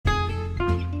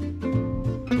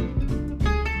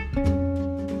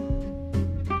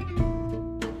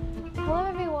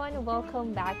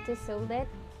welcome back to Solit.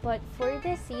 But for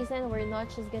this season, we're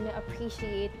not just gonna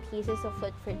appreciate pieces of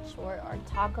literature or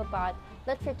talk about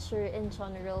literature in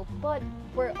general, but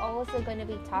we're also gonna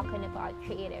be talking about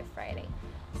creative writing.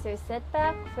 So sit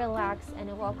back, relax,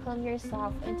 and welcome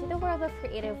yourself into the world of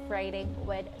creative writing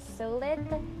with Solit,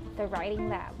 the Writing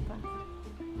Lab.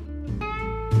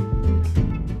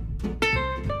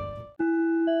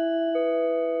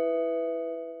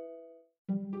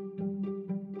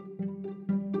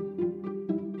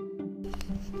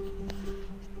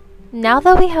 Now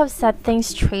that we have set things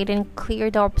straight and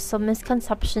cleared up some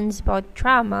misconceptions about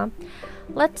drama,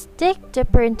 let's dig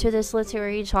deeper into this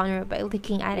literary genre by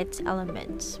looking at its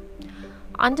elements.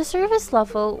 On the surface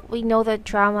level, we know that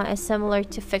drama is similar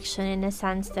to fiction in the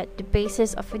sense that the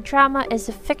basis of a drama is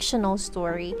a fictional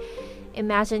story,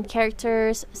 imagined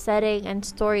characters, setting, and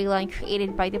storyline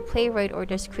created by the playwright or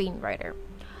the screenwriter.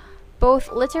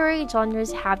 Both literary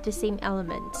genres have the same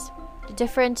elements. The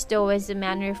difference, though, is the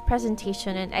manner of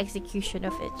presentation and execution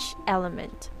of each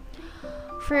element.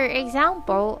 For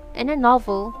example, in a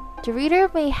novel, the reader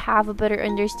may have a better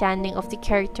understanding of the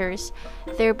characters,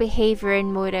 their behavior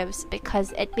and motives,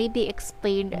 because it may be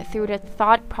explained through the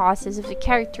thought process of the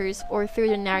characters or through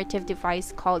the narrative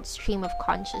device called stream of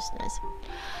consciousness.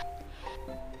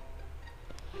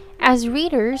 As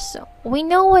readers, we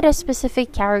know what a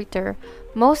specific character,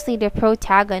 mostly the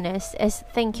protagonist, is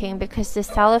thinking because the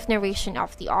style of narration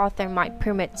of the author might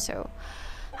permit so.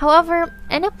 However,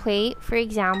 in a play, for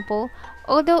example,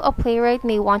 although a playwright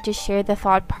may want to share the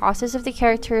thought process of the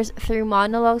characters through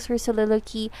monologues or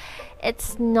soliloquy,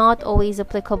 it's not always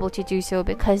applicable to do so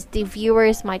because the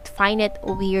viewers might find it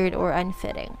weird or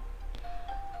unfitting.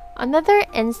 Another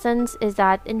instance is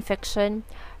that in fiction,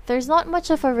 there's not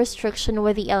much of a restriction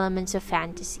with the elements of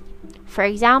fantasy. For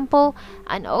example,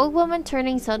 an old woman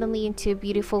turning suddenly into a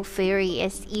beautiful fairy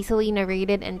is easily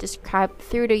narrated and described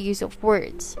through the use of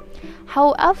words.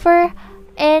 However,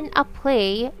 in a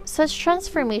play, such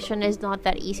transformation is not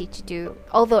that easy to do,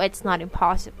 although it's not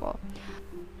impossible.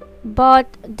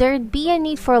 But there'd be a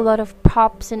need for a lot of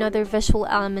props and other visual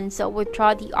elements that would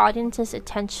draw the audience's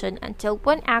attention until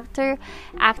one actor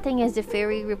acting as the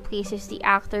fairy replaces the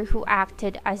actor who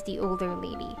acted as the older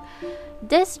lady.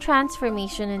 This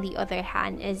transformation, on the other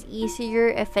hand, is easier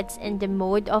if it's in the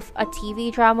mode of a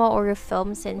TV drama or a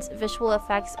film, since visual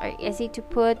effects are easy to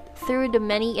put through the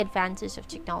many advances of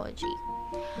technology.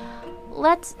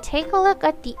 Let's take a look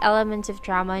at the elements of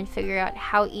drama and figure out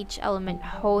how each element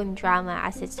honed drama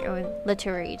as its own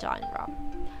literary genre.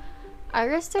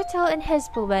 Aristotle in his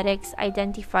Poetics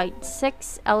identified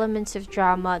 6 elements of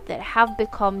drama that have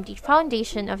become the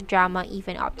foundation of drama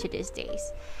even up to these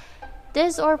days.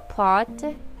 These are plot,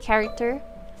 character,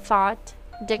 thought,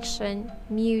 diction,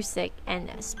 music, and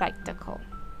spectacle.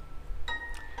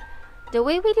 The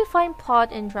way we define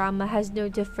plot in drama has no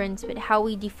difference with how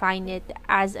we define it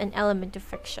as an element of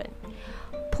fiction.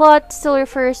 Plot still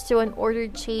refers to an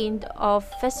ordered chain of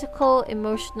physical,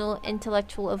 emotional,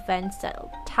 intellectual events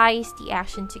that ties the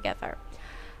action together.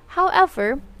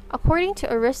 However, according to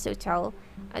Aristotle,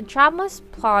 a drama's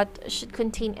plot should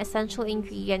contain essential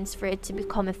ingredients for it to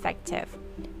become effective.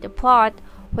 The plot,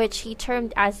 which he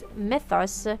termed as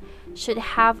mythos, should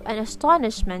have an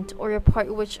astonishment or a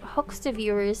part which hooks the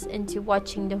viewers into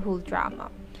watching the whole drama.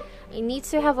 It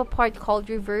needs to have a part called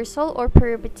reversal or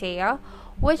peripeteia,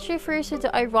 which refers to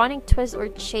the ironic twist or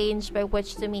change by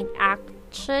which the main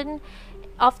action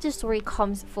of the story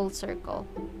comes full circle.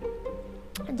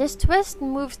 This twist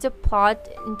moves the plot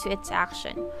into its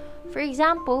action. For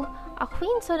example, a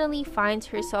queen suddenly finds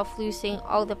herself losing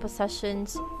all the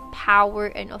possessions, power,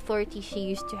 and authority she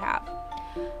used to have.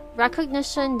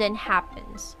 Recognition then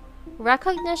happens.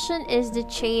 Recognition is the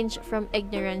change from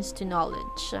ignorance to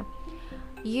knowledge,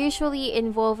 usually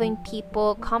involving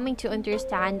people coming to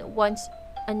understand one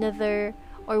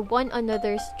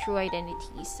another's true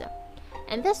identities.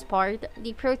 In this part,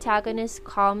 the protagonist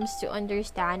comes to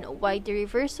understand why the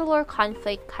reversal or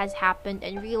conflict has happened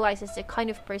and realizes the kind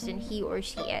of person he or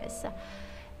she is.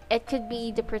 It could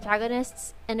be the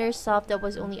protagonist's inner self that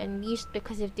was only unleashed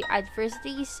because of the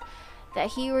adversities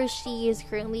that he or she is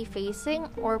currently facing,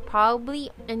 or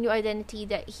probably a new identity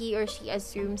that he or she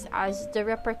assumes as the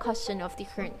repercussion of the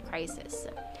current crisis.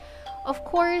 Of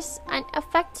course, an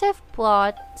effective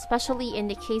plot, especially in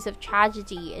the case of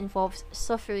tragedy, involves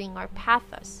suffering or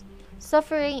pathos.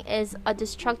 Suffering is a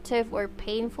destructive or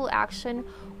painful action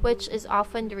which is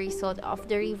often the result of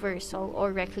the reversal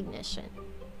or recognition.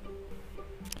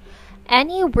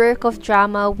 Any work of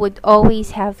drama would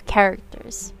always have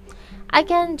characters.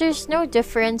 Again, there's no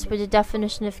difference with the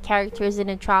definition of characters in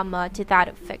a drama to that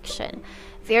of fiction.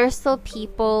 They are still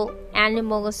people,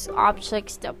 animals,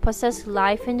 objects that possess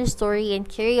life in the story and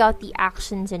carry out the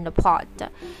actions in the plot.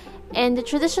 In the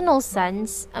traditional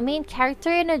sense, a main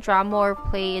character in a drama or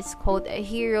play is called a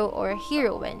hero or a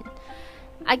heroine.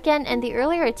 Again, in the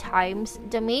earlier times,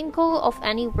 the main goal of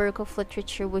any work of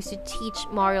literature was to teach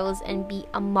morals and be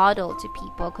a model to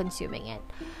people consuming it.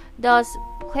 Thus,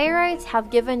 playwrights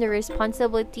have given the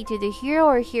responsibility to the hero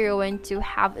or heroine to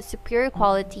have superior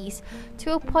qualities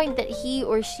to a point that he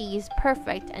or she is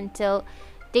perfect until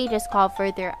they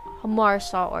discover their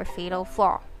martial or fatal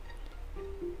flaw.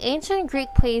 Ancient Greek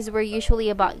plays were usually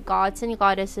about gods and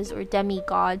goddesses or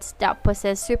demigods that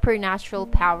possess supernatural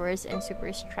powers and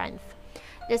super strength.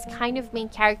 This kind of main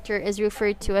character is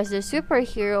referred to as the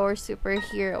superhero or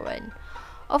superheroine.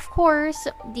 Of course,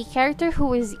 the character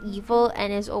who is evil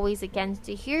and is always against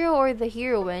the hero or the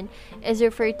heroine is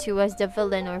referred to as the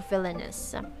villain or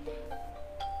villainess.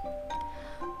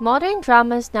 Modern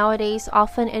dramas nowadays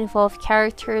often involve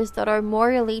characters that are more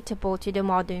relatable to the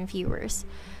modern viewers.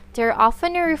 They're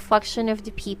often a reflection of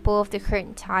the people of the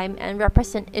current time and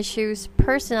represent issues,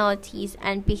 personalities,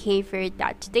 and behavior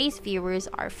that today's viewers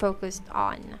are focused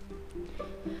on.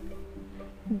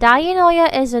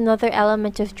 Dianoia is another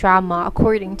element of drama,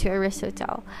 according to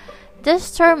Aristotle.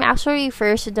 This term actually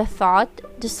refers to the thought,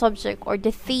 the subject, or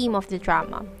the theme of the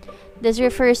drama. This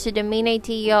refers to the main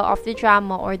idea of the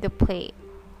drama or the play.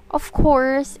 Of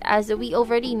course, as we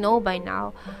already know by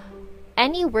now,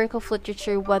 any work of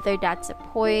literature, whether that's a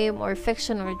poem or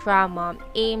fiction or drama,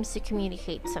 aims to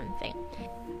communicate something.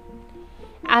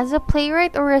 As a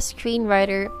playwright or a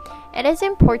screenwriter, it is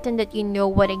important that you know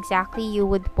what exactly you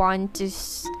would want to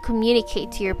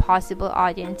communicate to your possible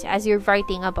audience as you're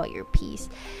writing about your piece.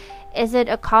 Is it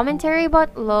a commentary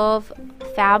about love,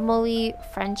 family,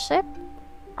 friendship?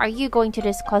 Are you going to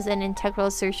discuss an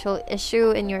integral social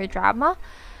issue in your drama?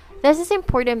 This is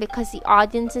important because the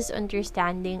audience's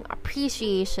understanding,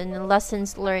 appreciation, and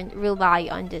lessons learned rely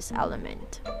on this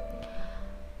element.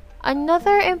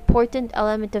 Another important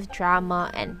element of drama,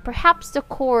 and perhaps the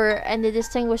core and the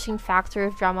distinguishing factor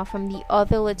of drama from the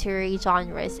other literary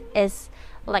genres, is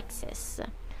lexis.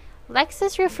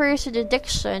 Lexis refers to the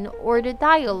diction or the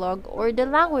dialogue or the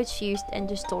language used in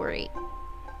the story.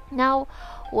 Now,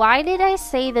 why did I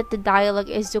say that the dialogue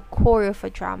is the core of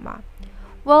a drama?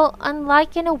 Well,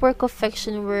 unlike in a work of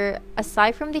fiction where,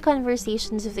 aside from the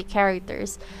conversations of the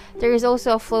characters, there is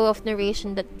also a flow of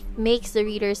narration that makes the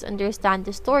readers understand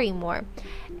the story more.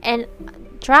 In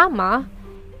drama,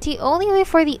 the only way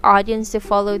for the audience to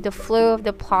follow the flow of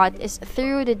the plot is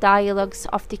through the dialogues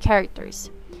of the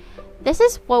characters. This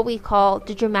is what we call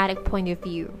the dramatic point of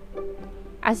view.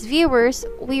 As viewers,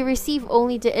 we receive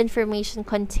only the information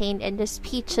contained in the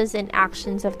speeches and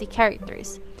actions of the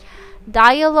characters.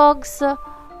 Dialogues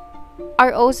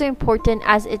are also important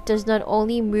as it does not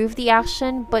only move the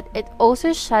action, but it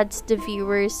also sheds the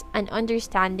viewers an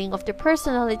understanding of the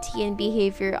personality and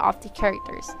behavior of the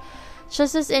characters.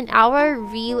 Just as in our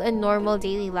real and normal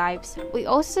daily lives, we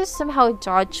also somehow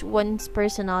judge one's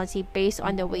personality based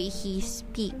on the way he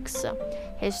speaks,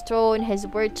 his tone, his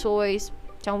word choice,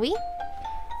 don't we?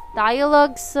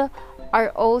 Dialogues are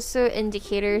also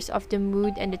indicators of the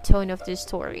mood and the tone of the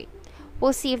story.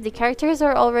 We'll see if the characters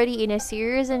are already in a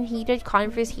serious and heated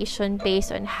conversation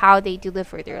based on how they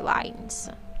deliver their lines.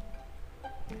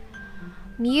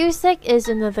 Music is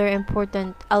another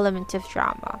important element of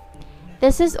drama.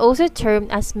 This is also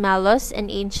termed as melos in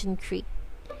ancient Greek.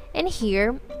 In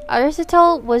here,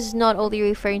 Aristotle was not only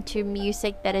referring to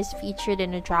music that is featured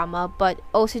in a drama, but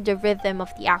also the rhythm of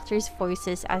the actors'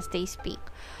 voices as they speak.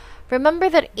 Remember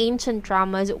that ancient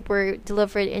dramas were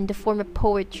delivered in the form of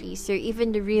poetry, so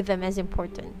even the rhythm is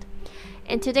important.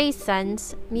 In today's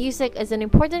sense, music is an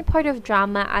important part of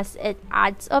drama as it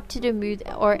adds up to the mood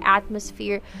or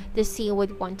atmosphere the scene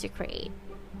would want to create.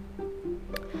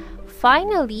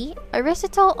 Finally,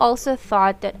 Aristotle also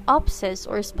thought that opsis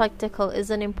or spectacle is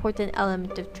an important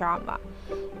element of drama.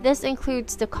 This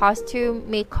includes the costume,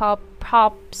 makeup,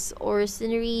 props or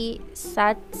scenery,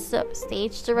 sets,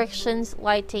 stage directions,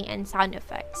 lighting, and sound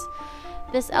effects.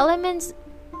 These elements,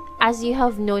 as you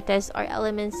have noticed, are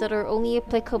elements that are only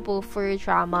applicable for a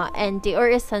drama, and they are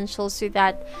essential so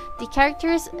that the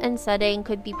characters and setting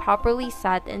could be properly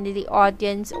set and the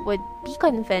audience would be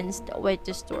convinced with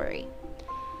the story.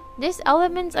 These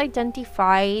elements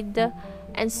identified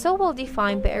and so well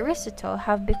defined by Aristotle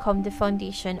have become the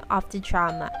foundation of the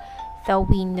drama that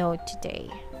we know today.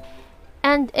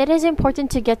 And it is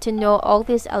important to get to know all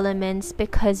these elements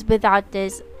because without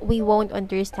this, we won't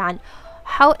understand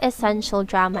how essential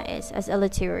drama is as a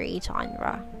literary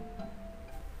genre.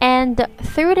 And And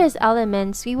through these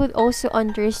elements, we would also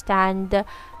understand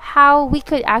how we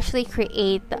could actually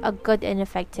create a good and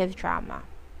effective drama.